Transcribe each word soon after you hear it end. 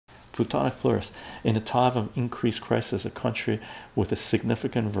plutonic plurus. In a time of increased crisis, a country with a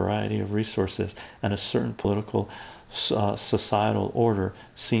significant variety of resources and a certain political societal order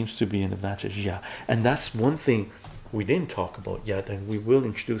seems to be an advantage. Yeah, and that's one thing we didn't talk about yet, and we will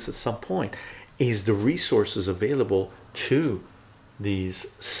introduce at some point, is the resources available to these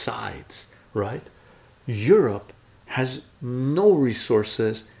sides, right? Europe has no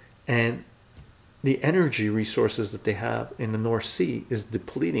resources, and the energy resources that they have in the North Sea is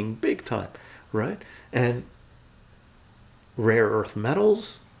depleting big time, right? And rare earth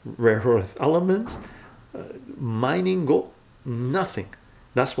metals, rare earth elements, mining gold, nothing.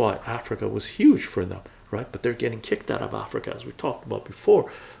 That's why Africa was huge for them, right? But they're getting kicked out of Africa, as we talked about before,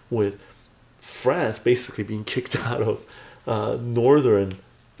 with France basically being kicked out of northern,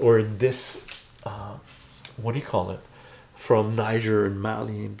 or this what do you call it, from Niger and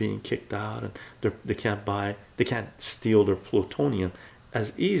Mali, and being kicked out, and they can't steal their plutonium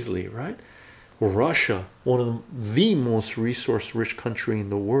as easily, right? Russia, one of the most resource rich country in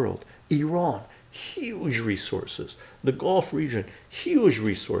the world. Iran, huge resources. The Gulf region, huge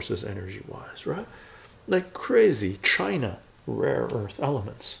resources energy wise, right? Like crazy. China, rare earth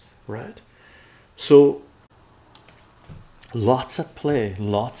elements, right? So lots at play,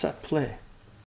 lots at play.